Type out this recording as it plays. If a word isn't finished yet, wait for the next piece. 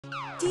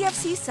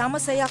TFC Sama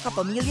Saya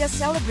Kapamilya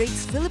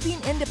celebrates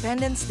Philippine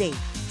Independence Day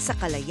sa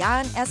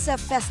Kalayaan SF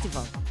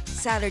Festival,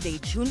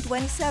 Saturday, June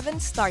 27,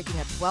 starting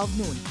at 12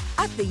 noon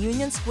at the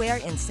Union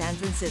Square in San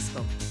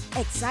Francisco.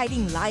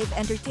 Exciting live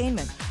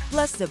entertainment,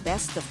 plus the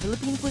best of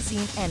Philippine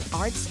cuisine and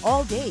arts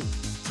all day.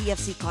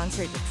 TFC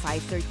concert at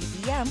 5:30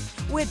 p.m.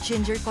 with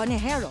Ginger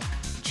Conejero,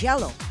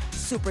 Jello,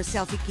 Super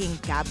Selfie King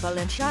Gab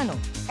Valenciano,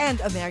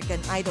 and American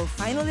Idol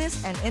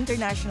finalist and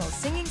international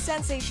singing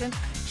sensation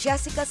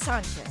Jessica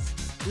Sanchez.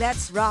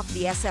 Let's rock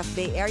the SF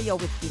Bay Area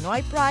with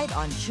Pinoy Pride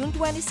on June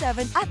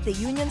 27 at the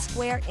Union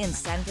Square in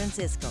San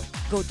Francisco.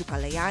 Go to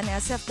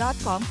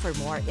KalayaanSF.com for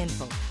more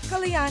info.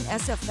 Kalayaan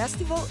SF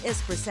Festival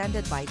is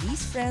presented by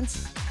these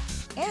friends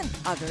and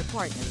other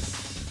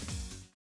partners.